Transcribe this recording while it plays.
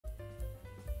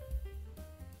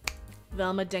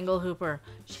Velma Dinglehooper.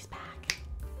 She's back.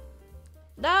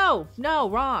 No,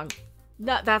 wrong.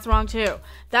 No, that's wrong too.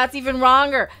 That's even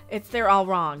wronger. They're all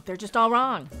wrong. They're just all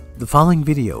wrong. The following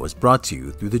video is brought to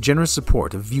you through the generous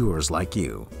support of viewers like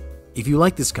you. If you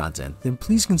like this content, then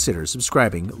please consider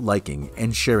subscribing, liking,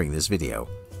 and sharing this video.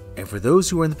 And for those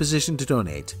who are in the position to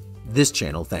donate, this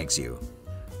channel thanks you.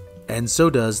 And so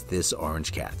does this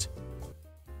orange cat.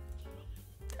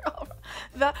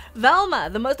 Velma,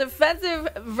 the most offensive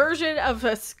version of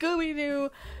a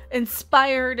Scooby-Doo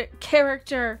inspired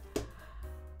character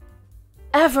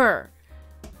ever,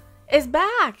 is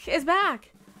back.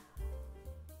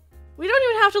 We don't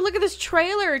even have to look at this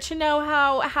trailer to know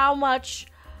how much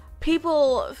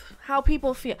people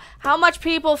feel. How much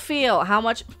people feel. How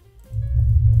much.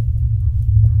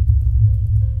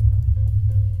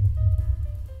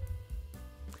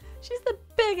 She's the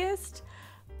biggest.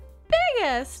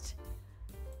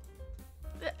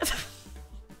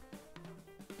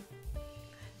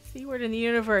 C-word in the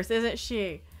universe, isn't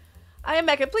she? I am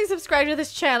Mecca. Please subscribe to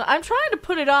this channel. I'm trying to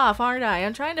put it off, aren't I?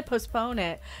 I'm trying to postpone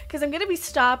it because I'm going to be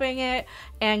stopping it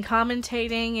and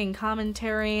commentating and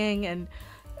commentarying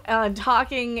and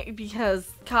talking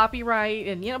because copyright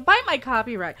and, you know, bite my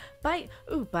copyright. Bite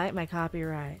my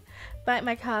copyright. Bite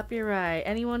my copyright.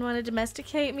 Anyone want to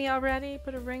domesticate me already?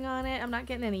 Put a ring on it? I'm not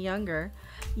getting any younger.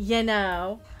 You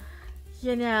know.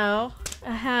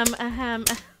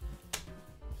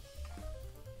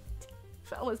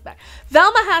 Velma's back.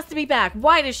 Velma has to be back.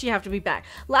 Why does she have to be back?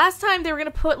 Last time they were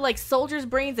going to put like soldiers'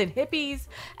 brains in hippies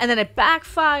and then it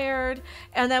backfired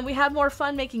and then we had more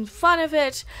fun making fun of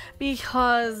it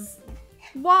because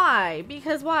why?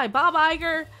 Bob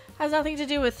Iger has nothing to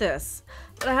do with this.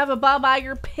 But I have a Bob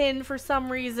Iger pin for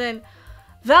some reason.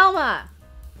 Velma!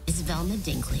 Is Velma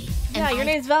Dinkley. Yeah, your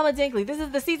name's Velma Dinkley. This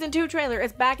is the season 2 trailer.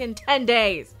 It's back in 10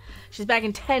 days. She's back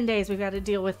in 10 days. We've got to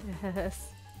deal with this.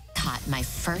 Caught my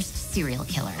first serial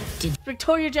killer.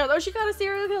 Victoria Jones. Oh, she got a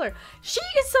serial killer. She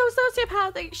is so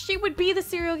sociopathic. She would be the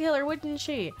serial killer, wouldn't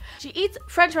she? She eats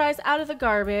french fries out of the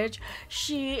garbage.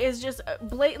 She is just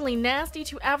blatantly nasty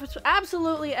to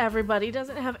absolutely everybody.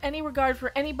 Doesn't have any regard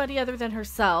for anybody other than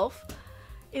herself.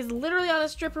 Is literally on a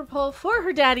stripper pole for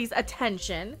her daddy's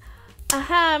attention.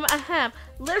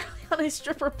 Literally on a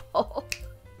stripper pole.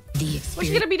 What's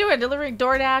she gonna be doing? Delivering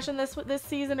DoorDash in this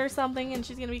season or something, and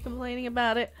she's gonna be complaining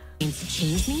about it.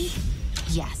 Change me?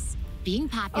 Yes. Being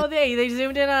popular. Oh, they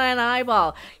zoomed in on an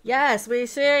eyeball. Yes, we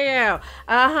see you.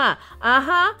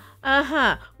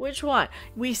 Which one?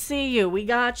 We see you. We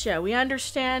gotcha. We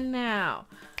understand now.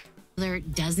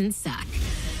 Doesn't suck.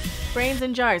 Brains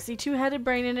in jars. See, two-headed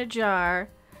brain in a jar.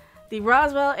 The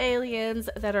Roswell aliens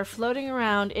that are floating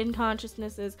around in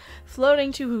consciousnesses,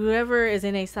 floating to whoever is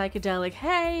in a psychedelic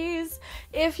haze.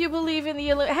 If you believe in the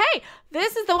hey,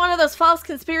 this is one of those false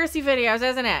conspiracy videos,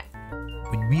 isn't it?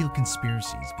 When real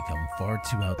conspiracies become far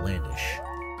too outlandish,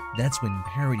 that's when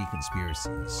parody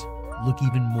conspiracies look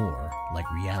even more like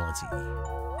reality.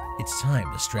 It's time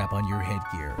to strap on your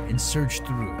headgear and search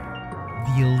through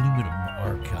the aluminum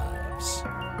archives.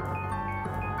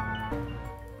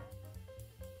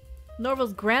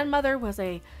 Norval's grandmother was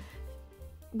a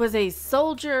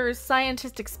soldier,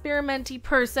 scientist, experimenty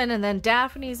person, and then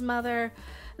Daphne's mother.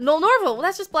 No, Norval, well,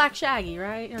 that's just Black Shaggy,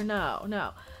 right? Or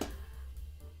no.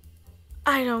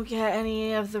 I don't get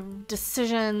any of the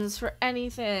decisions for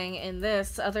anything in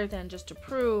this other than just to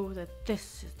prove that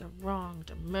this is the wrong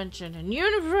dimension and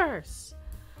universe.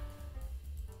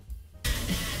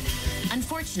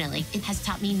 Unfortunately, it has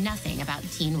taught me nothing about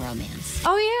teen romance.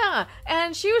 Oh yeah,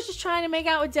 and she was just trying to make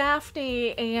out with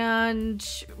Daphne,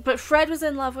 but Fred was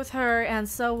in love with her, and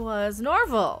so was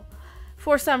Norval,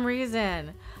 for some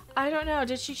reason. I don't know.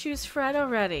 Did she choose Fred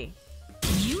already?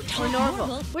 You or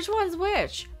Norval? Which one's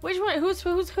which? Which one? Who's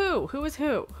who? Who is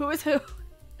who? Who is who?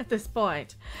 At this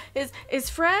point, is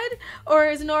Fred or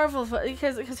is Norval?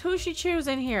 Because who's she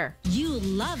choosing here? You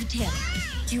loved him.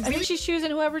 I think she's choosing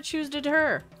whoever choosed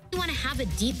her. You want to have a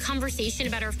deep conversation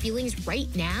about our feelings right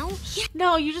now? Yeah.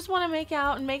 No, you just want to make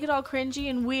out and make it all cringy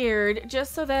and weird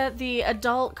just so that the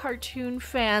adult cartoon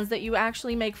fans that you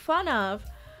actually make fun of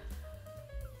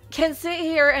can sit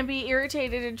here and be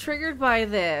irritated and triggered by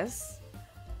this.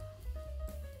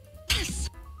 Yes.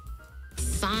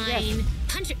 Fine. Yes.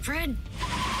 Punch it, Fred.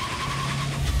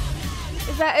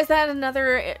 Is that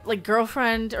another like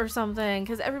girlfriend or something?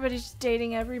 Because everybody's just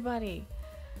dating everybody.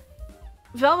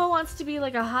 Velma wants to be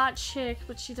like a hot chick,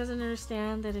 but she doesn't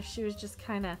understand that if she was just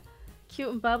kind of cute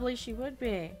and bubbly, she would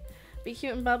be. Be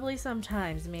cute and bubbly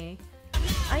sometimes, me.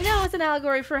 I know it's an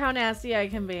allegory for how nasty I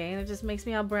can be, and it just makes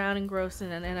me all brown and gross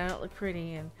and I don't look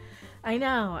pretty. And I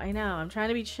know. I'm trying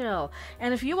to be chill.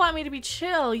 And if you want me to be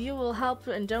chill, you will help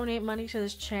and donate money to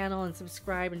this channel and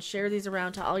subscribe and share these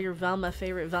around to all your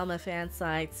favorite Velma fan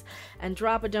sites and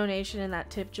drop a donation in that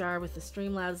tip jar with the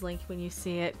Streamlabs link when you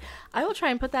see it. I will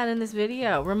try and put that in this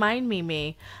video. Remind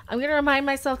me. I'm going to remind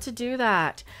myself to do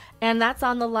that. And that's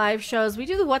on the live shows. We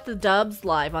do the What the Dubs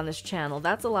live on this channel.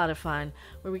 That's a lot of fun.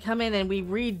 Where we come in and we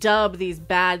redub these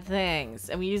bad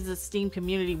things. And we use the Steam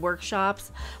community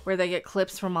workshops where they get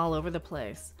clips from all over the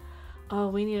place. Oh,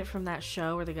 we need it from that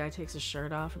show where the guy takes his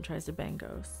shirt off and tries to bang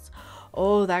ghosts.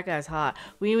 Oh, that guy's hot.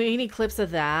 We need clips of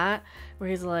that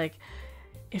where he's like,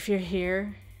 if you're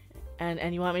here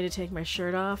and you want me to take my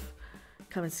shirt off,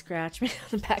 come and scratch me on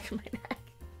the back of my neck.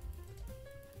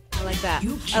 I like that.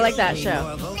 I like that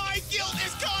show. My guilt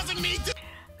is causing me to...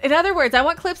 In other words, I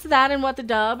want clips of that and What the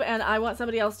Dub, and I want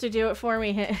somebody else to do it for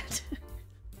me.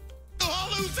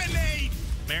 hallucinate.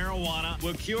 Marijuana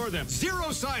will cure them. Zero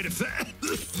side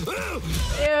effects.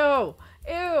 Ew.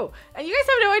 And you guys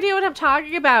have no idea what I'm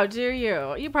talking about, do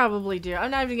you? You probably do.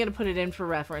 I'm not even going to put it in for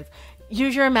reference.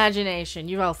 Use your imagination.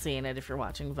 You've all seen it if you're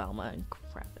watching Velma and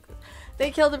crap.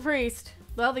 They killed a priest.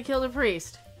 Well, they killed a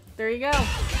priest. There you go.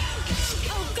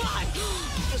 Oh God!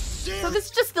 So this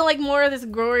is just like more of this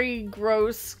gory,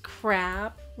 gross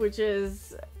crap, which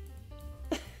is...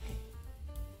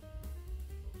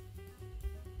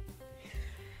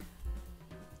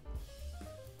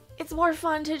 It's more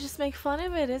fun to just make fun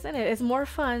of it, isn't it? It's more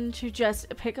fun to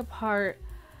just pick apart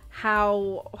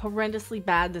how horrendously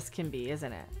bad this can be,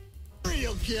 isn't it?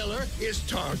 Serial killer is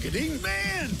targeting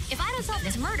men. If I don't solve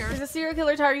this murder, There's a serial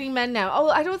killer targeting men now. Oh,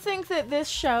 I don't think that this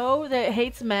show that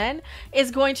hates men is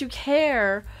going to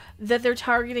care that they're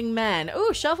targeting men.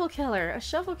 Ooh, shuffle killer. A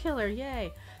shuffle killer.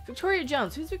 Yay. Victoria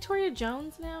Jones. Who's Victoria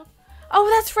Jones now? Oh,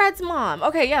 that's Fred's mom.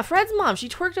 Okay, yeah, Fred's mom. She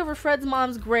twerked over Fred's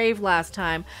mom's grave last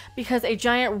time because a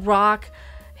giant rock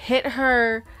hit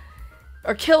her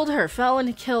or killed her, fell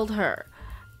and killed her.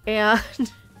 And...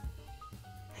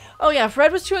 Oh yeah,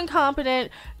 Fred was too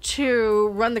incompetent to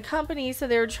run the company, so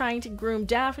they were trying to groom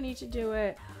Daphne to do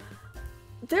it.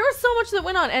 There was so much that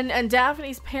went on, and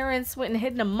Daphne's parents went and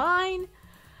hid in a mine,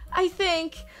 I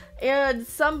think, and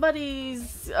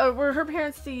somebody's, were her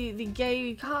parents the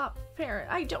gay cop parent?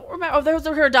 I don't remember. Oh, those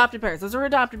are her adopted parents. Those are her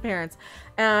adopted parents.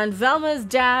 And Velma's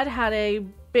dad had a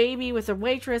baby with a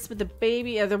waitress, but the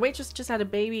waitress just had a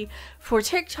baby for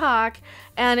TikTok,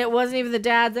 and it wasn't even the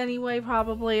dad's anyway,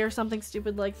 probably, or something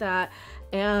stupid like that.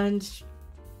 And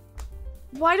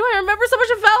why do I remember so much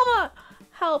of Velma?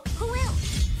 Help. who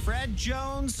else? Fred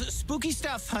Jones, Spooky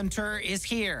Stuff Hunter, is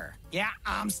here. Yeah,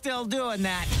 I'm still doing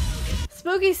that.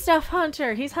 Spooky Stuff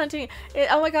Hunter. He's hunting.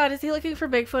 Oh my god, is he looking for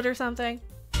Bigfoot or something?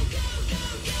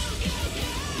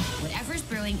 Whatever's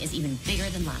brewing is even bigger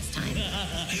than last time.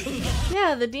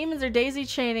 Yeah, the demons are daisy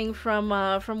chaining from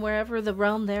wherever the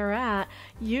realm they're at,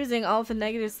 using all the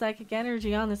negative psychic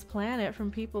energy on this planet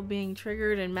from people being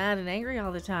triggered and mad and angry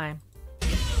all the time.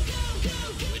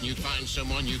 When you find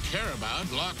someone you care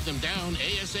about, lock them down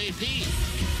ASAP.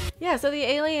 Yeah, so the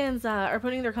aliens are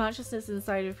putting their consciousness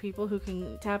inside of people who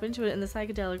can tap into it in the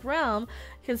psychedelic realm,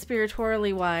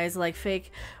 conspiratorially wise, like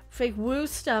fake woo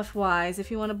stuff wise,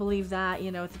 if you want to believe that,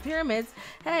 you know, with the pyramids.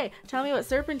 Hey, tell me what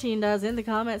Serpentine does in the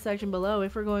comment section below.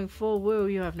 If we're going full woo,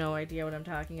 you have no idea what I'm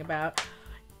talking about.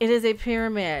 It is a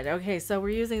pyramid. Okay, so we're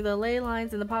using the ley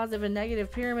lines and the positive and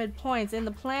negative pyramid points in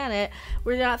the planet.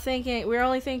 We're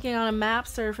only thinking on a map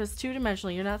surface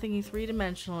two-dimensionally. You're not thinking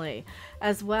three-dimensionally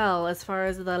as well as far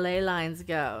as the ley lines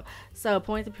go. So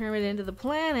point the pyramid into the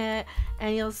planet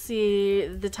and you'll see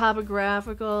the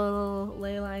topographical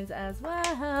ley lines as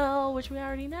well, which we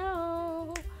already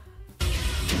know.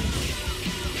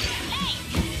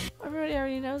 Everybody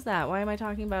already knows that. Why am I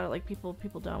talking about it like people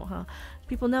don't, huh?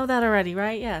 People know that already,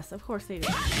 right? Yes, of course they do.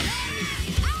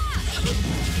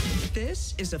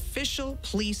 This is official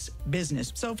police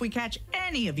business. So if we catch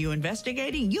any of you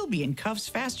investigating, you'll be in cuffs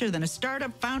faster than a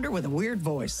startup founder with a weird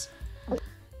voice.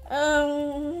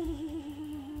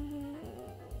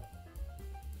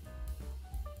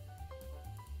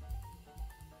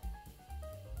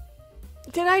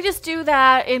 Did I just do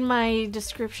that in my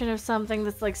description of something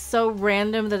that's like so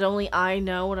random that only I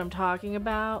know what I'm talking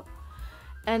about?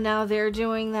 And now they're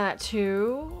doing that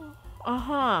too?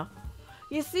 Uh-huh.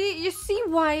 You see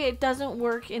why it doesn't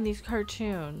work in these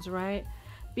cartoons, right?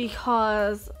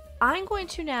 Because I'm going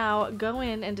to now go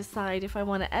in and decide if I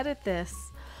want to edit this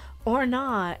or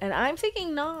not. And I'm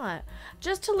thinking not.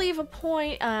 Just to leave a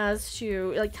point as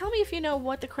to, like, tell me if you know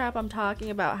what the crap I'm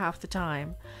talking about half the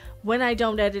time when I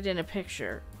don't edit in a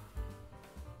picture.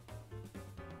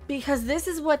 Because this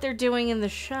is what they're doing in the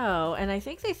show, and I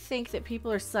think they think that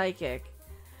people are psychic.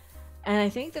 And I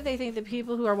think that they think that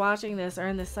people who are watching this are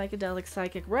in the psychedelic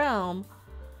psychic realm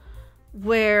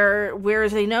where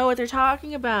they know what they're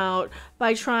talking about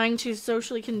by trying to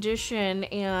socially condition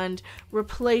and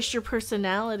replace your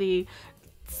personality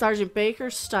Sergeant Baker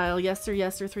style, yes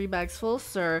sir, 3 bags full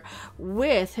sir,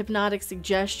 with hypnotic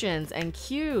suggestions and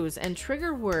cues and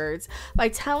trigger words by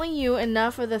telling you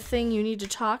enough of the thing you need to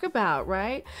talk about,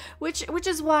 right? Which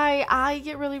is why I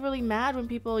get really, really mad when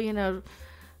people,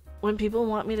 when people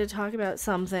want me to talk about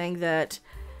something that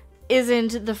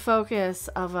isn't the focus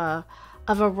of a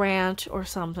rant or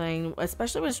something,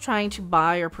 especially when it's trying to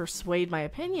buy or persuade my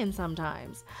opinion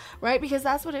sometimes, right? Because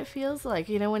that's what it feels like,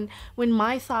 when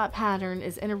my thought pattern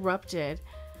is interrupted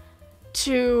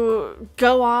to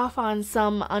go off on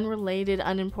some unrelated,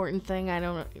 unimportant thing I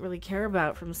don't really care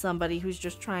about from somebody who's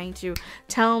just trying to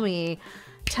tell me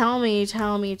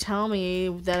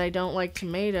that I don't like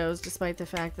tomatoes, despite the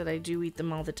fact that I do eat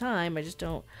them all the time. I just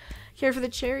don't care for the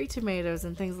cherry tomatoes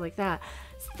and things like that.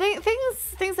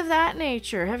 Things of that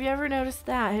nature. Have you ever noticed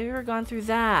that? Have you ever gone through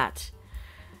that?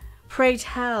 Pray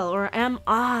tell, or am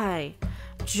I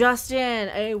just in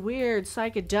a weird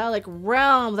psychedelic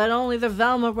realm that only the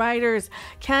Velma writers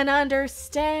can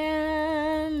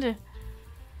understand?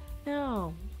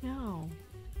 No.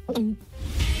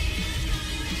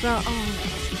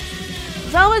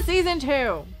 Velma season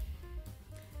 2.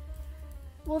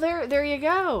 Well, there you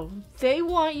go. They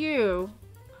want you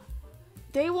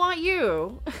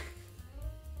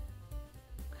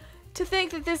to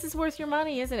think that this is worth your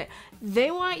money, isn't it?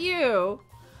 They want you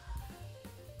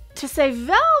to say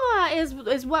Velma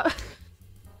is what.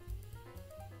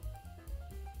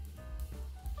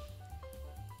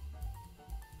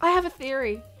 I have a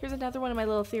theory. Here's another one of my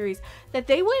little theories. That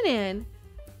they went in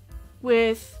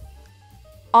with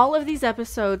all of these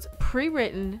episodes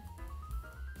pre-written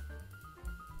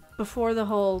before the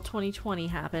whole 2020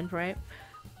 happened, right?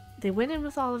 They went in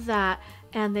with all of that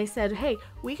and they said, hey,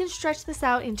 we can stretch this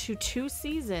out into 2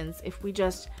 seasons if we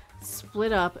just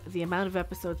split up the amount of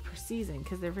episodes per season,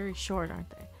 because they're very short,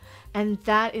 aren't they? And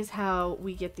that is how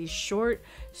we get these short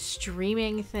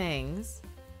streaming things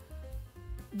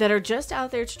that are just out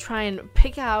there to try and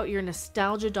pick out your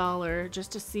nostalgia dollar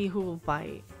just to see who will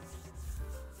bite.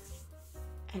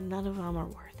 And none of them are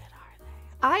worth it, are they?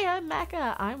 I am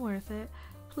Mecca. I'm worth it.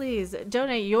 Please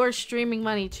donate your streaming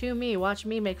money to me. Watch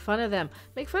me make fun of them.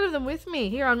 Make fun of them with me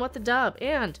here on What the Dub.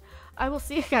 And I will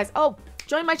see you guys. Oh,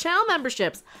 join my channel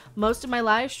memberships. Most of my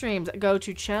live streams go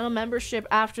to channel membership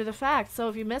after the fact. So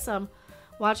if you miss them,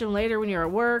 watch them later when you're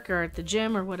at work or at the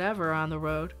gym or whatever, or on the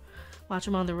road. Watch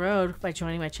them on the road by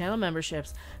joining my channel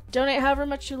memberships. Donate however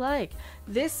much you like.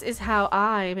 This is how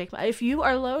I make my... If you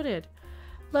are loaded,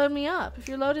 load me up. If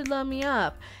you're loaded, load me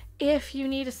up. If you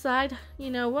need a side,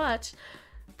 you know what?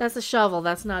 That's a shovel.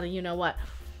 That's not a you know what.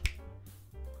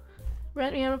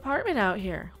 Rent me an apartment out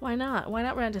here. Why not? Why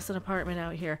not rent us an apartment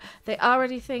out here? They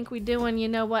already think we doing you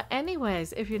know what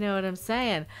anyways, if you know what I'm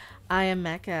saying. I am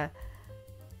Mecca.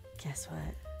 Guess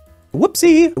what?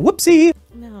 Whoopsie! Whoopsie!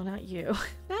 No, not you.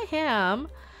 Not him.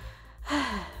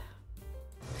 I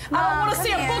don't want to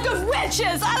see a book of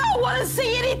witches. I don't want to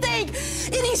see anything,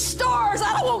 any stars.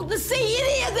 I don't want to see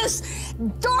any of this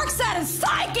dark side of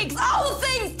psychics, all the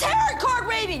things, tarot card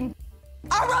reading.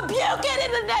 I rebuke it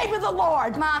in the name of the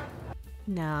Lord, Mom.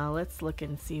 Now, let's look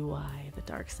and see why the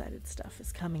dark-sided stuff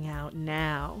is coming out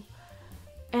now.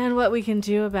 And what we can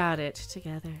do about it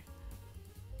together.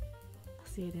 I'll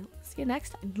see you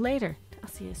next time. Later. I'll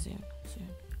see you soon.